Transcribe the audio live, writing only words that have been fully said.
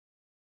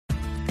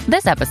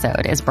This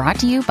episode is brought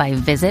to you by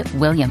Visit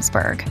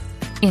Williamsburg.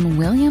 In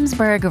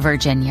Williamsburg,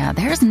 Virginia,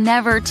 there's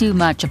never too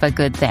much of a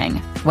good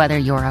thing. Whether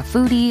you're a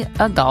foodie,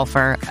 a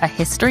golfer, a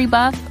history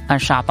buff, a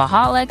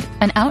shopaholic,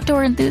 an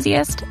outdoor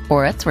enthusiast,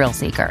 or a thrill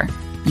seeker,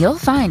 you'll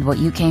find what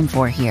you came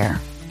for here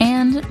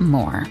and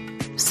more.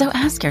 So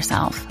ask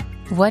yourself,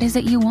 what is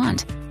it you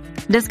want?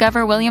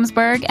 Discover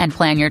Williamsburg and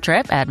plan your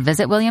trip at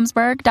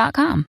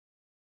visitwilliamsburg.com.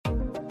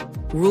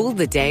 Rule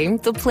the day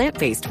the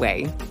plant-based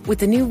way with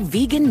the new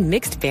vegan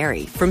mixed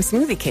berry from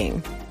Smoothie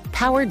King.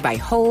 Powered by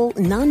whole,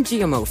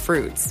 non-GMO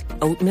fruits,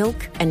 oat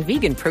milk, and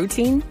vegan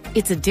protein,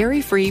 it's a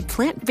dairy-free,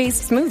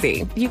 plant-based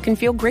smoothie you can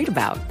feel great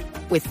about.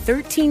 With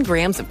 13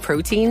 grams of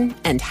protein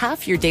and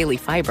half your daily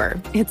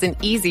fiber, it's an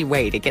easy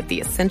way to get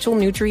the essential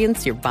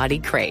nutrients your body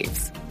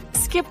craves.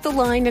 Skip the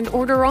line and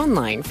order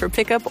online for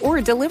pickup or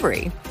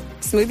delivery.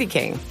 Smoothie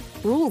King.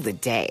 Rule the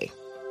day.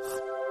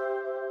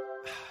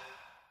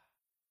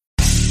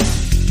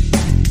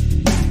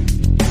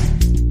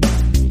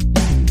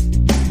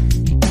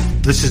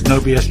 This is No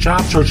BS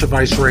Job Search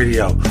Advice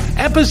Radio,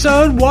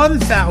 episode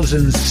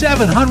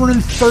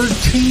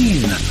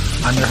 1713.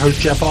 I'm your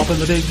host, Jeff Altman,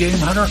 the Big Game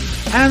Hunter,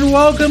 and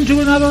welcome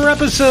to another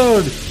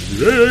episode.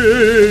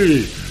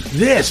 Yay!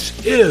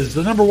 This is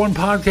the number one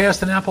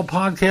podcast and Apple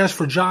Podcast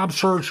for job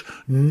search.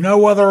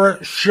 No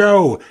other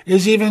show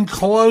is even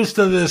close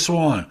to this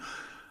one.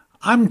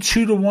 I'm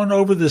 2-1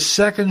 over the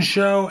second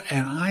show,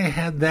 and I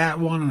had that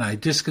one, and I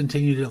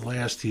discontinued it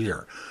last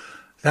year.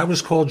 That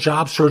was called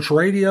Job Search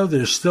Radio.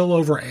 There's still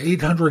over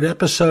 800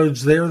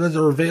 episodes there that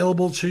are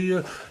available to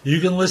you. You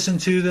can listen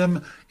to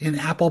them in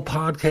Apple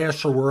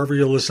Podcasts or wherever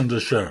you listen to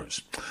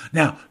shows.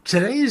 Now,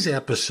 today's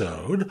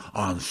episode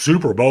on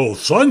Super Bowl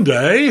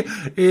Sunday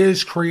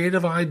is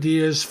creative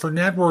ideas for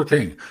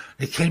networking.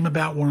 It came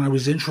about when I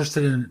was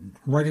interested in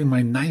writing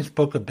my 9th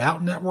book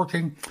about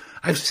networking.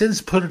 I've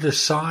since put it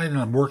aside and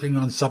I'm working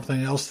on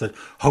something else that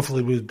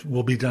hopefully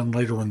will be done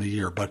later in the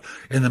year. But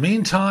in the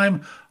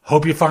meantime,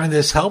 hope you find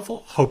this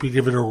helpful. Hope you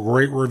give it a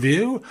great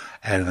review.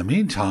 And in the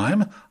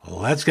meantime,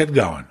 let's get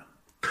going.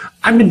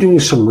 I've been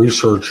doing some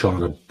research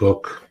on a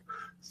book.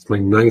 It's my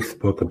 9th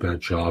book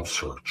about job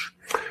search.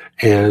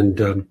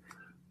 And,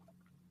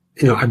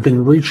 I've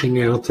been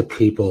reaching out to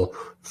people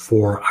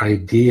for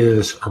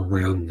ideas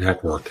around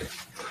networking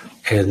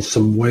and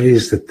some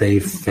ways that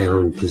they've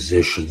found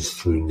positions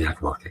through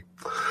networking.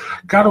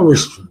 Got a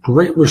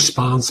great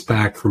response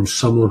back from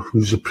someone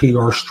who's a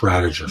PR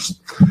strategist.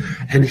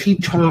 And he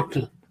talked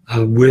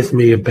with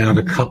me about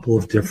a couple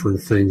of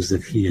different things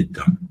that he had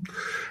done.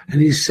 And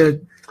he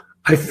said,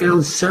 I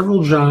found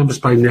several jobs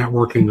by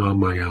networking on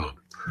my own.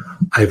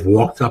 I've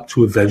walked up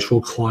to eventual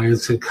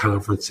clients at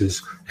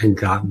conferences and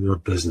gotten their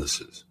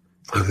business.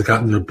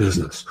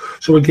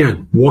 So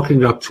again,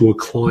 walking up to a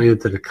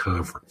client at a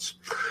conference.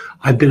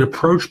 I've been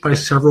approached by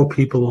several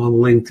people on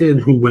LinkedIn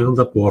who wound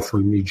up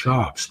offering me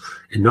jobs.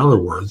 In other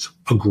words,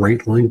 a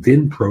great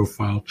LinkedIn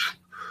profile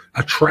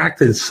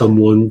attracted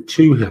someone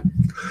to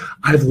him.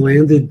 I've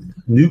landed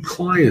new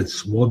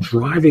clients while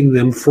driving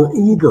them for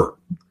Uber.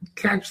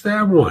 Catch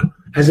that one.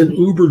 As an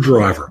Uber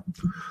driver,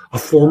 a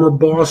former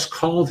boss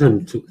called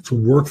him to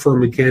work for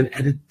him again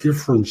at a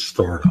different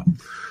startup.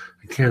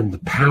 Again, the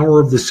power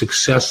of the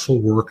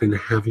successful work and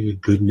having a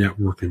good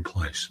network in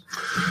place.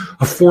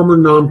 A former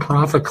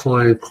nonprofit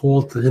client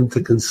called him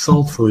to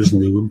consult for his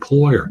new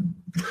employer.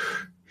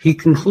 He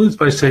concludes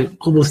by saying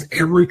almost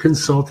every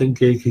consulting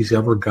gig he's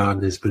ever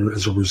gotten has been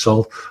as a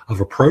result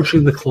of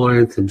approaching the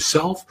client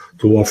himself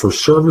to offer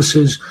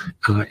services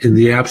in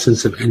the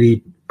absence of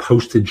any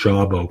posted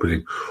job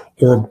opening,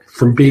 or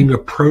from being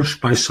approached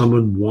by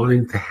someone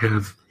wanting to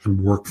have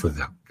him work for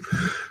them.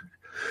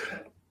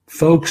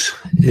 Folks,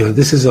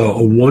 this is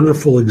a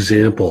wonderful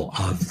example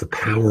of the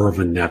power of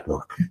a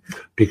network,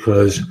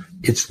 because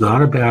it's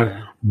not about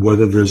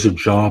whether there's a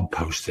job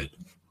posted.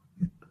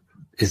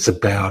 It's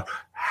about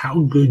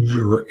how good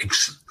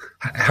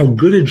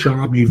a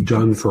job you've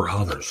done for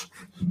others,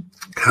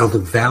 how the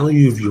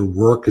value of your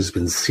work has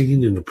been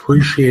seen and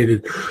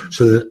appreciated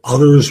so that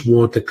others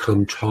want to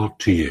come talk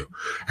to you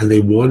and they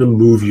want to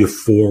move you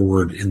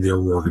forward in their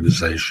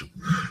organization.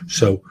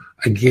 So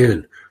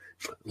again,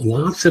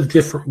 lots of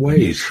different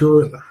ways.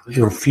 Here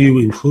are a few,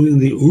 including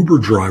the Uber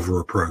driver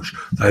approach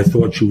that I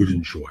thought you would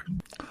enjoy.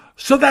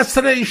 So that's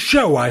today's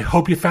show. I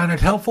hope you found it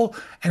helpful.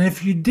 And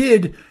if you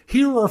did,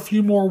 here are a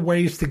few more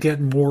ways to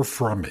get more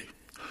from me.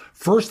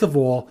 First of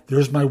all,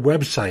 there's my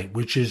website,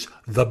 which is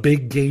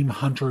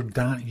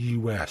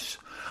thebiggamehunter.us.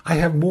 I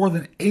have more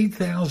than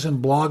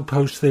 8,000 blog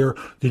posts there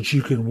that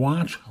you can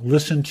watch,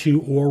 listen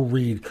to, or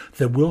read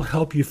that will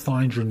help you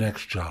find your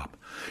next job.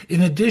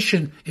 In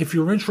addition, if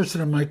you're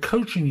interested in my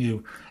coaching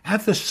you,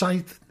 at the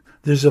site,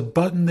 there's a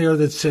button there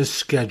that says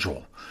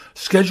schedule.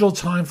 Schedule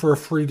time for a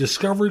free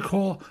discovery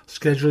call.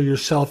 Schedule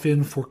yourself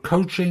in for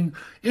coaching,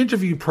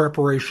 interview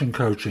preparation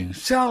coaching,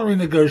 salary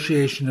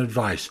negotiation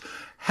advice,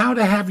 how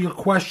to have your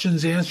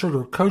questions answered,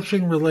 or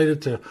coaching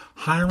related to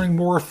hiring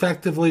more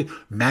effectively,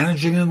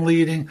 managing and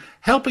leading,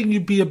 helping you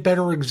be a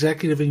better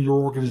executive in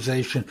your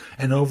organization,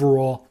 and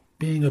overall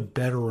being a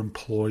better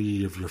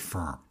employee of your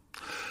firm.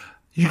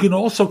 You can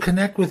also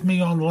connect with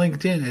me on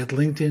LinkedIn at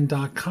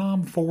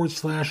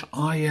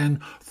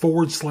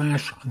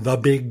linkedin.com/IN/The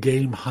Big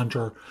Game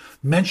Hunter.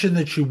 Mention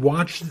that you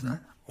watched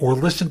or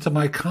listened to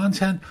my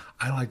content.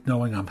 I like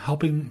knowing I'm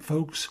helping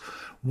folks.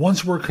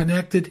 Once we're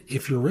connected,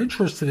 if you're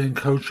interested in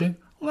coaching,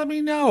 let me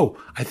know.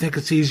 I think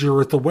it's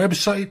easier at the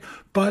website,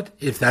 but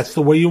if that's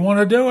the way you want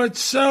to do it,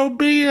 so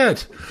be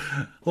it.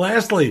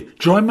 Lastly,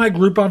 join my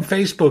group on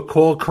Facebook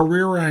called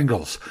Career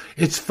Angles.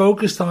 It's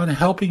focused on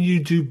helping you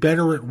do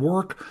better at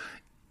work.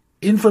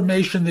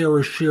 Information there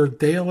is shared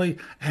daily,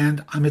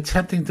 and I'm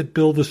attempting to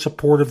build a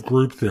supportive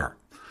group there.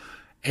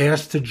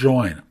 Ask to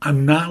join.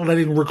 I'm not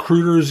letting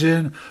recruiters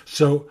in,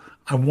 so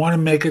I want to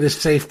make it a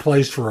safe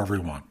place for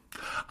everyone.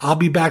 I'll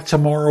be back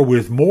tomorrow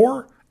with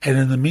more, and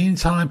in the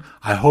meantime,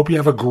 I hope you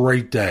have a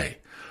great day.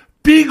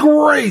 Be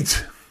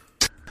great!